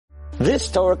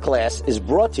This Torah class is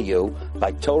brought to you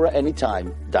by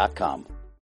TorahAnytime.com.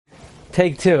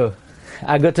 Take two.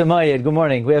 Good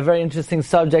morning. We have a very interesting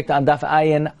subject on Daf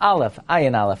Ayin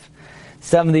Aleph.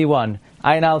 71.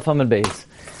 Ayin Aleph Amud Beis.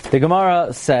 The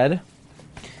Gemara said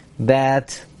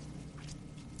that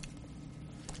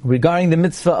regarding the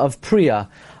mitzvah of Priya,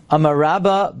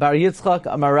 Amarabba Bar Yitzchak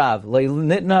Amarav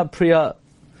Le'nitna Priya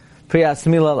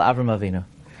Smila Avram Avinu.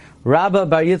 Rabba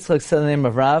Bar Yitzchak said the name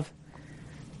of Rav.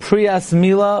 Priya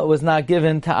Smila was not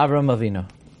given to Avram Avinu.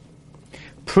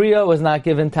 Priya was not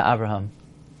given to Abraham.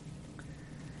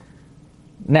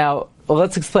 Now,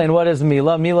 let's explain what is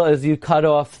Mila. Mila is you cut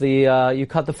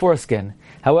the foreskin.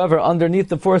 However, underneath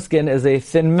the foreskin is a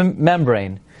thin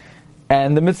membrane,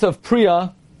 and the mitzvah of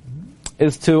Priya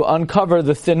is to uncover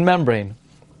the thin membrane.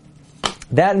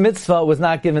 That mitzvah was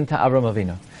not given to Avram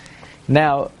Avinu.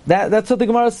 Now, that's what the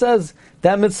Gemara says.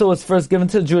 That mitzvah was first given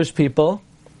to the Jewish people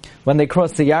when they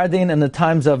crossed the Yarden in the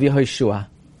times of Yehoshua.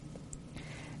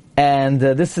 And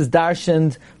this is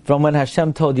darshaned from when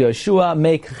Hashem told Yehoshua,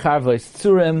 make charvos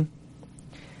tzurim.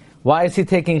 Why is he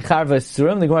taking charvos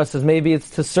tzurim? The Gemara says maybe it's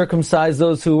to circumcise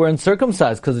those who weren't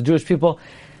circumcised, because the Jewish people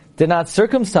did not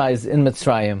circumcise in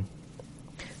Mitzrayim.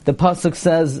 The pasuk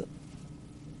says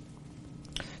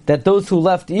that those who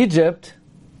left Egypt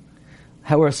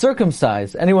were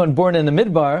circumcised. Anyone born in the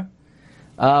Midbar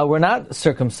were not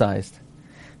circumcised.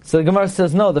 So the Gemara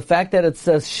says no. The fact that it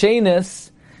says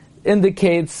shenis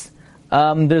indicates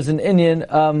there's an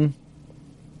inyan.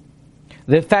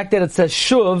 The fact that it says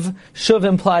shuv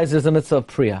implies there's a mitzvah of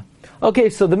Priya. Okay,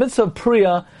 so the mitzvah of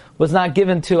Priya was not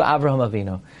given to Avraham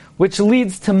Avinu, which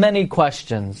leads to many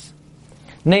questions.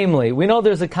 Namely, we know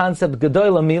there's a concept,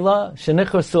 Gedola Mila,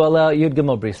 Shenichrasu Aleh Yud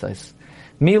Gimel Brisais.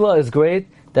 Mila is great,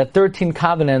 that 13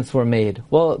 covenants were made.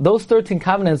 Well, those 13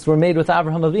 covenants were made with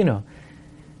Avraham Avinu.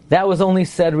 That was only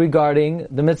said regarding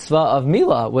the mitzvah of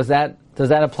Mila. Does that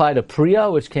apply to Priya,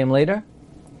 which came later?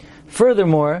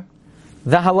 Furthermore,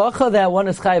 the halacha that one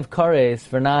is chayiv kares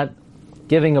for not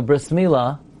giving a bris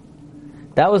Mila,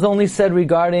 that was only said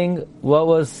regarding what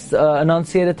was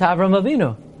enunciated to Avraham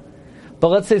Avinu. But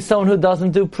let's say someone who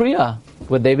doesn't do Priya,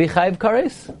 would they be chayiv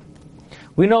kares?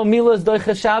 We know Mila is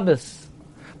doicha Shabbos,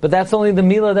 but that's only the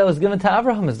Mila that was given to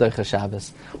Avraham is doicha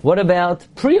Shabbos. What about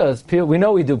Priya? We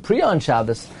know we do Priya on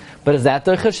Shabbos, but is that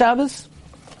doicha Shabbos?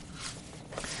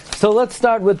 So let's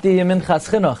start with the Minchas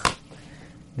Chinuch.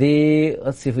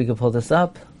 Let's see if we can pull this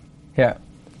up. Here.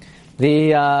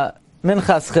 The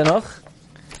Minchas Chinuch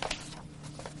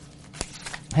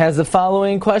has the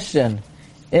following question.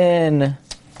 In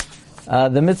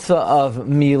the mitzvah of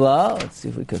Mila, let's see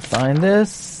if we could find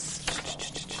this.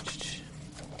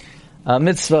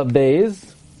 Mitzvah Beis.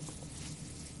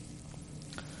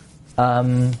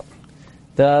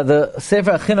 The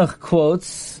Sefer Chinuch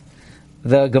quotes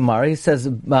the Gemara. He says,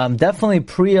 definitely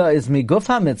Priya is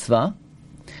migufa mitzvah,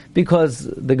 because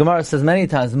the Gemara says many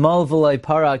times, mal v'lai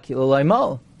para ki l'lai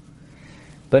mal.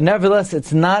 But nevertheless,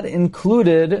 it's not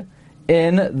included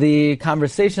in the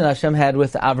conversation Hashem had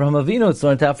with Avraham Avinu. It's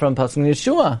learned out from Pasuk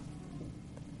Yeshua.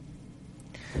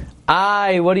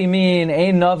 What do you mean?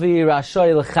 Ein navi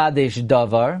rashoy l'chadesh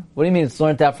davar. What do you mean? It's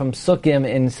learned out from Sukkim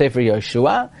in Sefer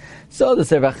Yeshua. So the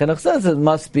Sefer Chinuch says it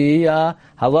must be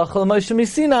halacha l'Moshe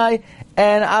Misinai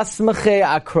and asmachei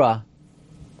akra.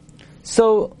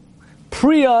 So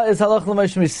Priya is halacha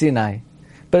l'Moshe Misinai,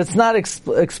 but it's not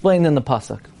explained in the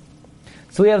pasuk.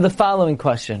 So we have the following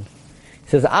question. He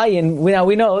says, now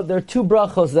we know there are two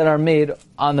brachos that are made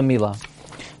on the Mila.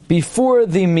 Before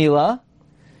the Mila,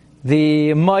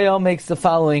 the Maya makes the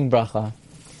following bracha.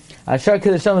 Asher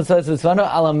Kedesham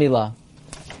V'Tzvano Ala Mila.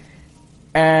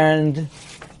 And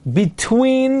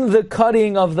between the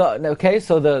cutting of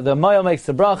so the Maya makes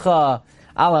the bracha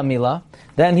Ala Mila,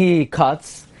 then he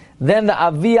cuts, then the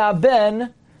Avia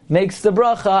Ben makes the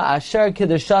bracha Asher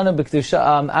Kedeshanu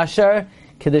B'Kedusha Asher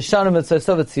Kedeshanu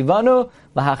V'Tzvano V'Tzivanu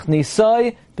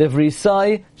L'Hachnisai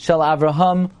B'Vrisai Shel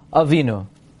Avraham Avinu.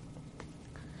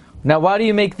 Now, why do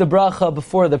you make the bracha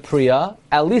before the Priya?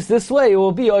 At least this way it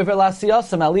will be over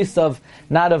Lasiyasam, at least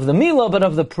not of the Mila, but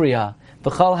of the Priya. So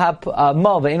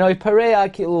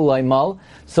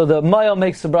the Maya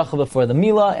makes the bracha before the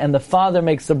Mila, and the father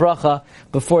makes the bracha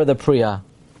before the Priya.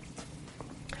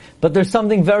 But there's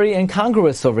something very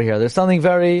incongruous over here. There's something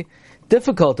very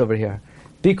difficult over here.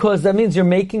 Because that means you're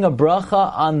making a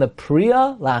bracha on the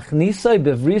Priya, Lachnisai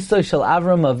Bevrisai Shel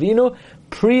Avraham Avinu.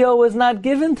 Priya was not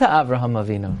given to Avraham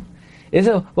Avinu.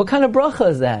 What kind of bracha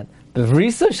is that?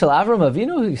 Bevrisa shel Avraham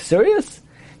Avinu? Are you serious?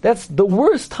 That's the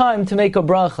worst time to make a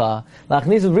bracha.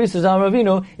 Lachnis bevrisa shel Avraham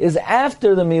Avinu is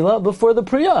after the Mila, before the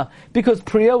Priya, because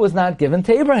Priya was not given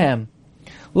to Abraham.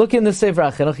 Look in the Sefer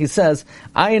HaChinuch. He says,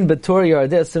 Ayin B'Tor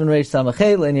Yardeh Siman Reish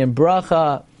Samachay Le'inyan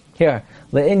Bracha. Here,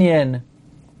 Le'inyan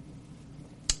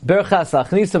Berchas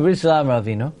Lachnisa B'Rishus Avram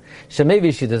Avinu. Shemaybe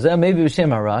Shitazeh, maybe B'Shem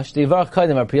Harash. Divarach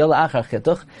Kodim HaPriya La'achar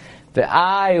Chituch.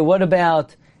 What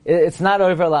about, it's not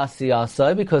over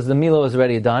L'Asiyasai, because the Mila was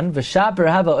already done. V'Shaper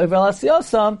Hava over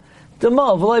L'Asiyasam,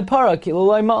 D'mal, V'loi Para, Kilo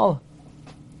Loi Mal.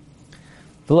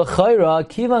 V'L'chayra,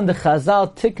 Kivan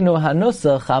D'Chazal Tiknu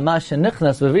Hanusach, Hamash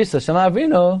Nichnas, B'Rishus Avram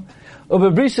Avinu,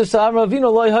 U'B'Rishus Avram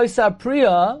Avinu, Loi Hoysa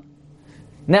Priya.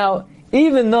 Now,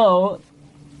 even though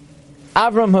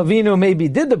Avram Avinu maybe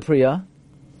did the Priya,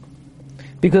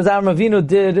 because Avram Avinu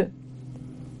did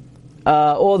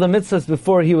all the mitzvahs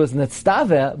before he was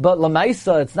Nitztaveh, but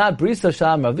Lamaisa, it's not Brisa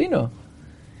Sham Avinu.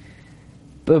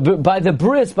 But by the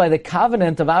bris, by the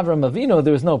covenant of Avram Avinu,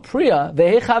 there was no Priya.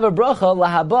 Ve'echav bracha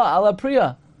lahaba ala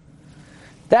Priya.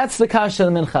 That's the kasha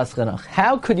of Minchas Chinuch.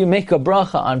 How could you make a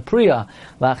bracha on Priya,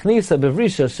 lachnisa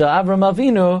bevrisha Avram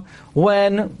Avinu,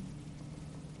 when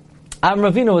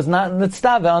Avram Avinu was not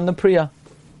Nitztaveh on the Priya?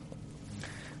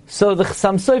 So the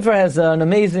Chassam Sofer has an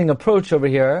amazing approach over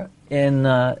here in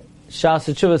Shas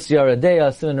Tshuvas Yoredeya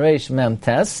Siman Reish Mem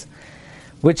Tes,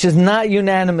 which is not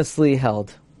unanimously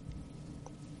held.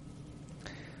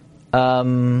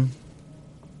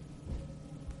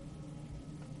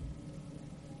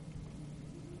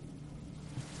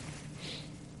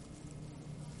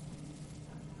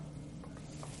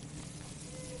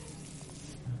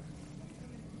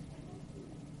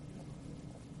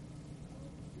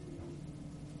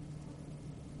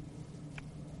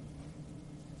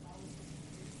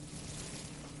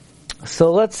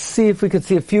 So let's see if we could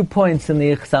see a few points in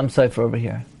the Chassam Sofer over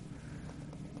here.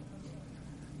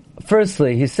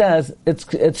 Firstly, he says it's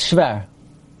shver,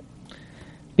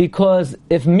 because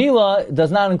if Mila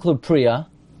does not include Priya,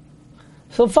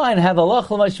 so fine, have a lach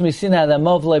l'mash misina that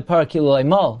mov loy parakil loy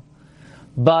mal,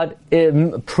 but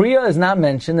Priya is not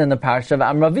mentioned in the parsha of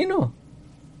Amravinu.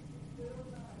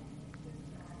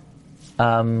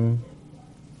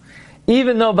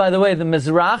 Even though, by the way, the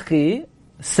Mizrahi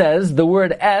says the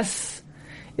word es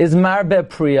is marbe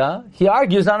Priya, he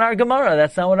argues on our Gemara.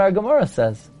 That's not what our Gemara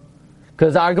says.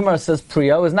 Because our Gemara says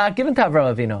Priya was not given to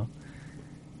Avram Avinu.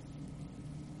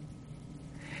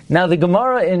 Now the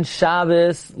Gemara in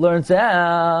Shabbos learns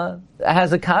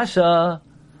has a kasha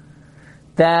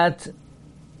that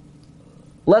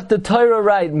let the Torah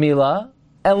write Mila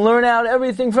and learn out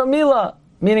everything from Mila.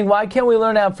 Meaning, why can't we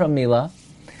learn out from Mila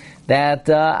that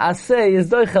Aseh is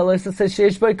doichel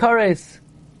sheish by kares?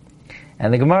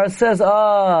 And the Gemara says,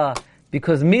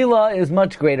 because Mila is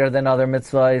much greater than other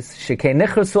mitzvahs. Shekei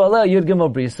nichrasu aleh yud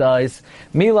gimel brisais.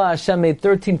 Mila, Hashem made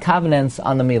 13 covenants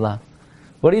on the Mila.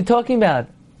 What are you talking about?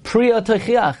 Priya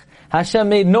tochiach. Hashem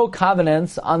made no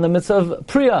covenants on the mitzvah of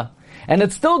Priya. And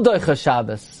it's still doicha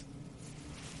Shabbos.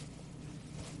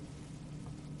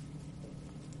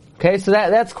 Okay, so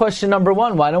that's question number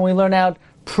one. Why don't we learn out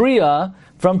Priya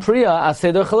from Priya?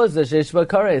 Aseh doichel sheish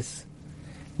b'kares.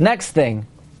 Next thing.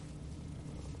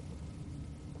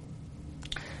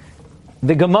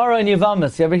 The Gemara in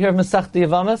Yavamas, you ever hear of Masechta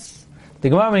Yavamas? The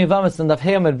Gemara in Yavamas in Daf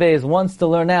Hey Amud Beis wants to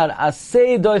learn out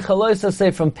Aseh doichalois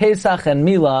aseh from Pesach and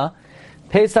Mila.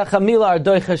 Pesach and Mila are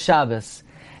doicha Shabbos.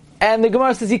 And the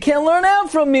Gemara says you can't learn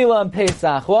out from Mila and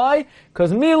Pesach. Why?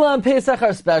 Because Mila and Pesach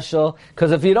are special.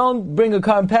 Because if you don't bring a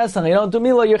car in Pesach, you don't do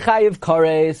Mila, you're chayiv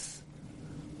kares.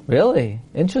 Really?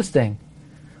 Interesting.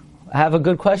 I have a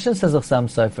good question, says Chassam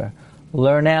Sofer.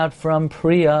 Learn out from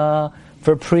Priya.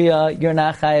 For Priya, you're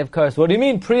not chayiv kares. What do you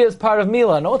mean? Priya is part of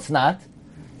Mila. No, it's not.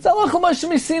 It's halach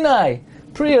l'mashmi Sinai.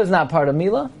 Priya is not part of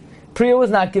Mila. Priya was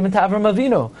not given to Avram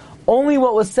Avinu. Only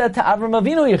what was said to Avram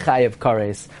Avinu, you're chayiv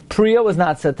kares. Priya was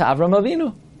not said to Avram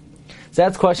Avinu. So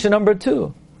that's question number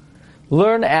 2.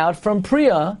 Learn out from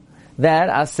Priya that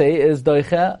aseh is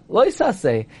doicha lois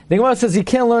aseh. The Gemara says you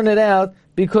can't learn it out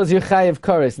because you're chayiv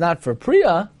kares. Not for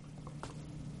Priya.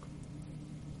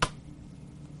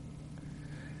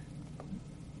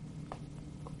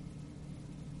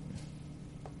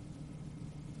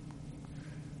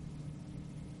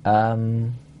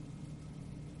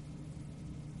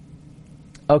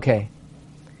 Okay.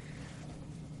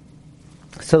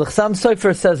 So the Chassam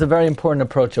Sofer says a very important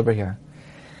approach over here.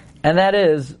 And that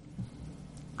is,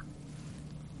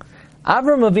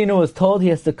 Avram Avinu was told he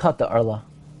has to cut the arla.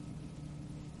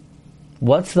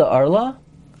 What's the arla?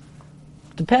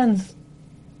 Depends.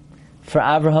 For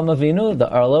Avraham Avinu, the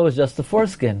arla was just the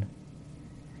foreskin.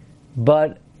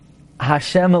 But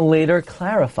Hashem later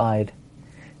clarified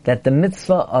that the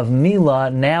mitzvah of Mila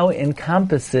now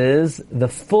encompasses the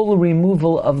full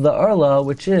removal of the arla,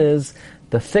 which is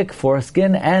the thick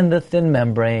foreskin and the thin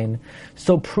membrane.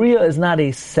 So Priya is not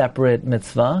a separate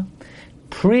mitzvah.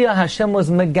 Priya, Hashem was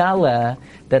megala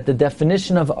that the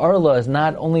definition of Arla is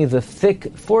not only the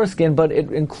thick foreskin, but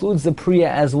it includes the Priya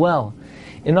as well.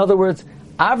 In other words,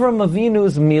 Avram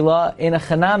Avinu's Mila in a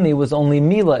Chanami was only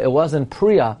Mila, it wasn't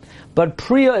Priya. But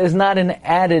Priya is not an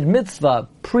added mitzvah.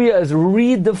 Priya is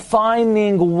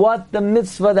redefining what the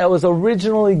mitzvah that was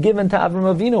originally given to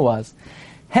Avram Avinu was.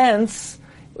 Hence,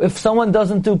 if someone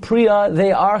doesn't do Priya,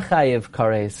 they are Chayiv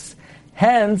Kares.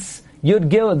 Hence, you'd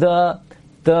give the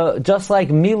just like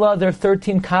Mila, there are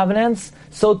 13 covenants,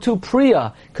 so too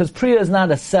Priya, because Priya is not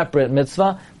a separate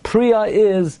mitzvah. Priya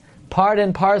is part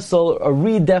and parcel, a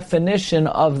redefinition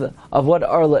of what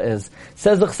Arla is.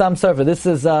 Says the Chassam Sofer, this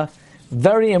is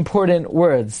very important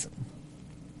words.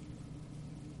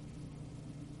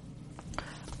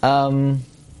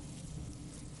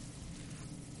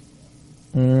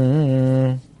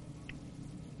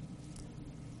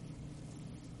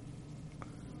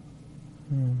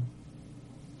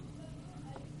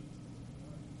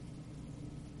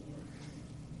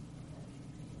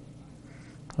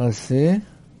 Let's see.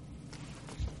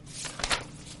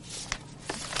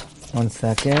 One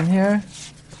second here.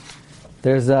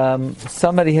 There's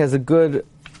somebody has a good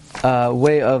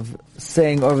way of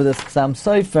saying over this Chassam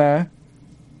Sofer.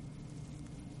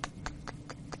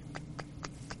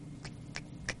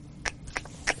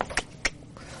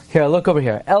 Here, look over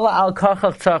here. Ela al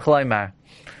karchach tzarich laimar.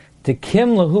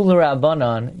 Tekim lehu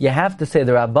l'Rabbanan. You have to say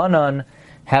the Rabbanan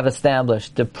have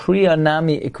established the Priya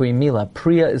nami ikri mila.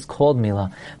 Priya is called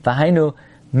mila. V'hainu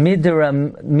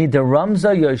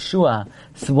midaramza Yeshua.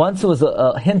 So once it was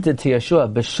hinted to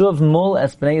Yeshua, b'shuv mul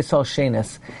es bnei Yisrael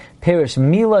shenis. Perish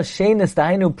mila shenis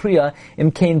dahainu Priya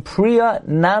imkein Priya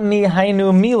nami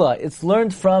hainu mila. It's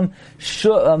learned from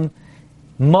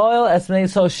moil es bnei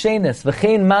Yisrael shenis.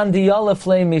 V'chein man diyalef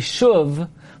le mishuv.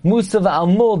 Musav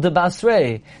al-mul de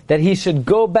basrei, that he should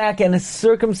go back and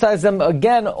circumcise them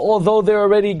again, although they're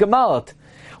already gemalat,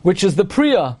 which is the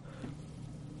Priya.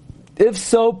 If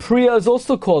so, Priya is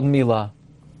also called Mila.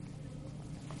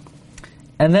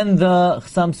 And then the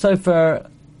Chassam Sofer,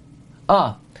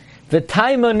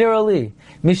 v'taima nirali,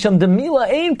 misham de Mila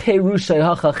ein perushay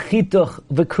hacha chituch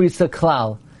v'krisa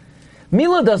klal.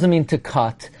 Mila doesn't mean to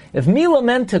cut. If Mila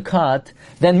meant to cut,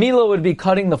 then Mila would be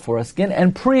cutting the foreskin,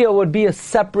 and Priya would be a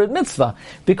separate mitzvah.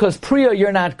 Because Priya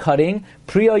you're not cutting,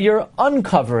 Priya you're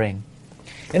uncovering.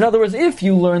 In other words, if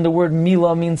you learn the word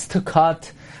Mila means to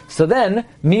cut, so then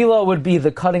Mila would be the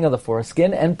cutting of the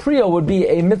foreskin, and Priya would be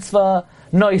a mitzvah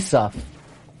noisaf.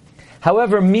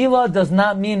 However, Mila does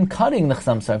not mean cutting, the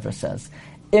Chassam Sofer says.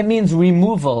 It means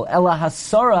removal, ela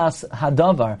hasaras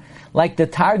hadavar. Like the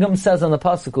Targum says on the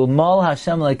Pasuk, Mal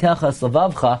Hashem lekecha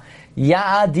slavavcha,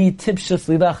 ya'adi tipshus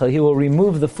libecha. He will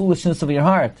remove the foolishness of your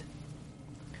heart.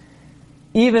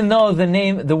 Even though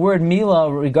the word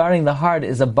Mila regarding the heart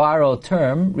is a borrowed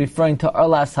term, referring to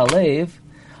Arlas Halev,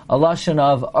 a lashon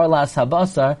of Arlas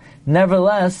Habasar,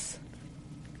 nevertheless,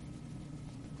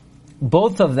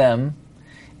 both of them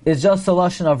is just a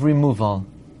lashon of removal.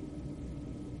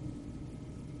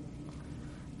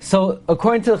 So,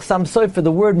 according to the Chassam Sofer,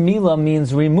 the word Mila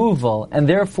means removal, and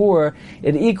therefore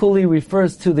it equally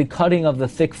refers to the cutting of the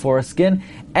thick foreskin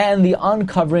and the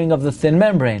uncovering of the thin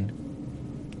membrane.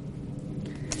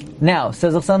 Now,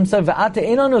 says the Chassam Sofer,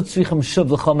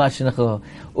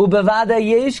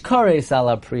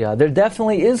 there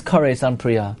definitely is kares on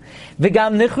Priya.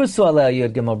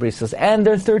 And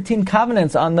there are 13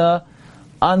 covenants on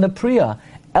the Priya.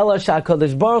 Ela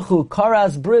shakadosh baruch hu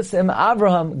karas bris im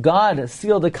Abraham. God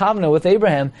sealed a covenant with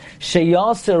Abraham.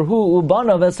 Sheyaser hu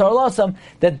ubanav esarlasam,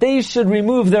 that they should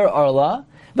remove their arla.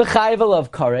 V'chayvel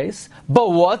of kares.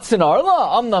 But what's an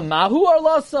arla? Amna mahu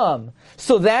arlasam.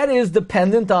 So that is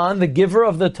dependent on the giver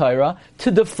of the Torah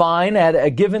to define at a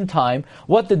given time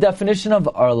what the definition of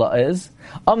arla is.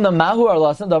 Amna mahu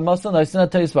arlasam darmasan noisin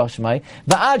atayis b'ashmai.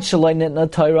 V'ad shalai nitna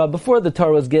Torah, before the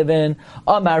Torah was given.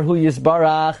 Amar hu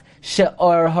yisbarach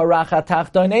she'or harach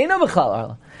atachton eina b'chal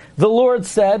arla. The Lord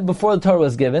said before the Torah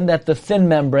was given that the thin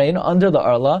membrane under the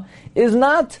arla is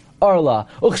not arla.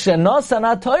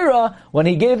 Uchshenosana Torah, when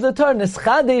he gave the Torah,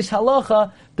 nischadesh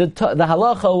halacha, the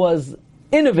halacha was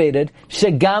innovated,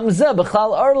 shegam zeh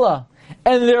b'chal arla.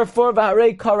 And therefore,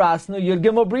 v'harei karasnu yud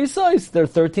gimel brisos, there are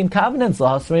 13 covenants,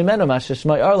 lahasri menu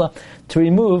mashashmai arla, to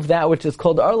remove that which is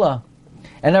called arla.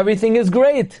 And everything is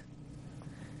great.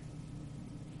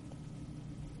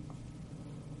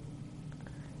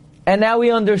 And now we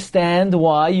understand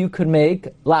why you could make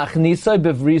Lachnisai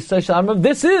Bivrisai Shalom.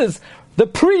 This is the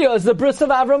Priya, is the bris of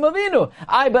Avram Avinu.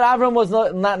 But Avram was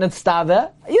not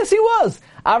Nitztaveh. Yes, he was.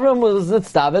 Avram was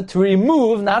Nitztaveh to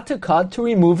remove, not to cut, to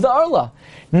remove the Arla.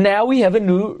 Now we have a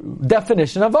new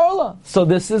definition of Arla. So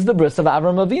this is the bris of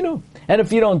Avram Avinu. And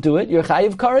if you don't do it, you're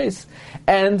Chayiv Kares.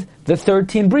 And the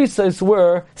 13 brisas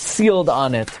were sealed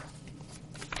on it.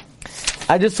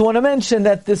 I just want to mention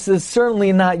that this is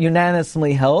certainly not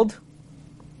unanimously held.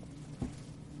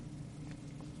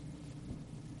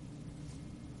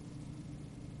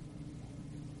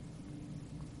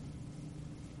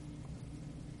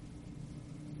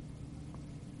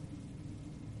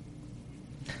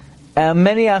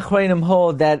 Many Achronim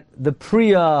hold that the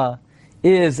Priya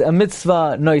is a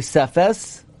mitzvah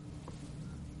noisefes.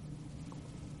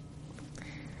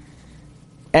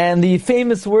 And the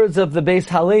famous words of the Beis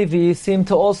Halevi seem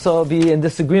to also be in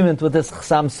disagreement with this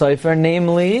Chassam Sofer.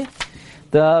 Namely,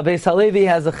 the Beis Halevi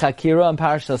has a Chakira in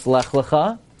Parashas Lech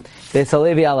Lecha. Beis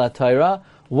Halevi ala Torah.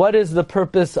 What is the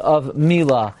purpose of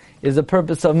Mila? Is the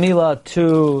purpose of Mila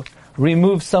to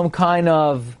remove some kind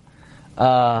of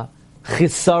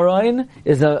Chisaron?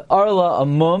 Is a Arla a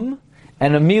mum?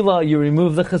 And a Mila you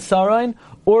remove the Chisaron?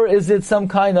 Or is it some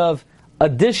kind of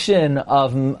addition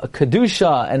of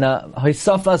Kedusha and a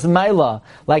Hisafas Maila,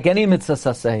 like any mitzvah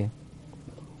saseh?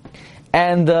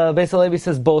 And Beis Halevi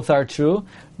says both are true.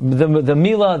 The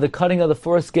Mila, the cutting of the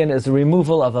foreskin, is a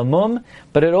removal of a mum,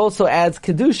 but it also adds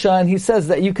Kedusha, and he says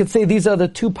that you could say these are the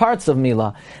two parts of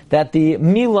Mila. That the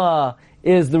Mila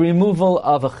is the removal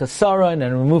of a Chesaron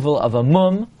and removal of a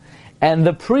mum, and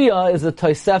the Priya is a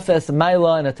Tosefes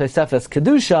Maila and a Tosefes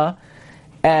Kedusha.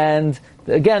 And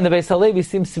again, the Beis Halevi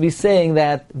seems to be saying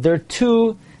that there are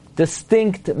two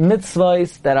distinct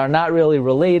mitzvahs that are not really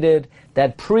related.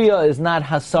 That Priya is not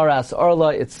Hasaras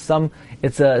Arla;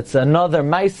 it's another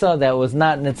Maisa that was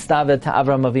not Nitztaveh to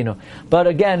Avram Avinu. But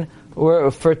again,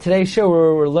 for today's show,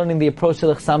 we're learning the approach of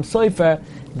the Chassam Sofer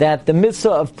that the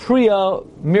mitzvah of Priya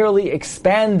merely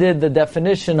expanded the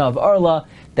definition of Arla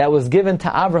that was given to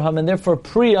Abraham, and therefore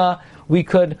Priya, we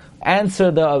could answer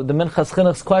the Minchas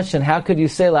Chinuch's question: how could you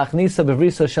say Lachnisa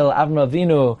B'Vrisa Shel Avram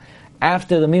Avinu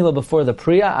after the Mila before the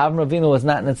Priya? Avram Avinu was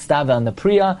not Nitztaveh on the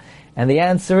Priya, and the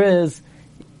answer is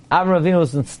Avram Avinu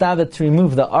was Nitztaveh to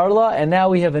remove the Arla, and now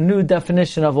we have a new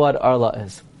definition of what Arla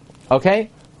is. Okay?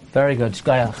 Very good.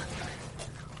 Shkayach.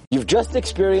 You've just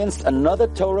experienced another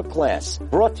Torah class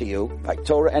brought to you by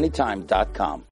TorahAnytime.com.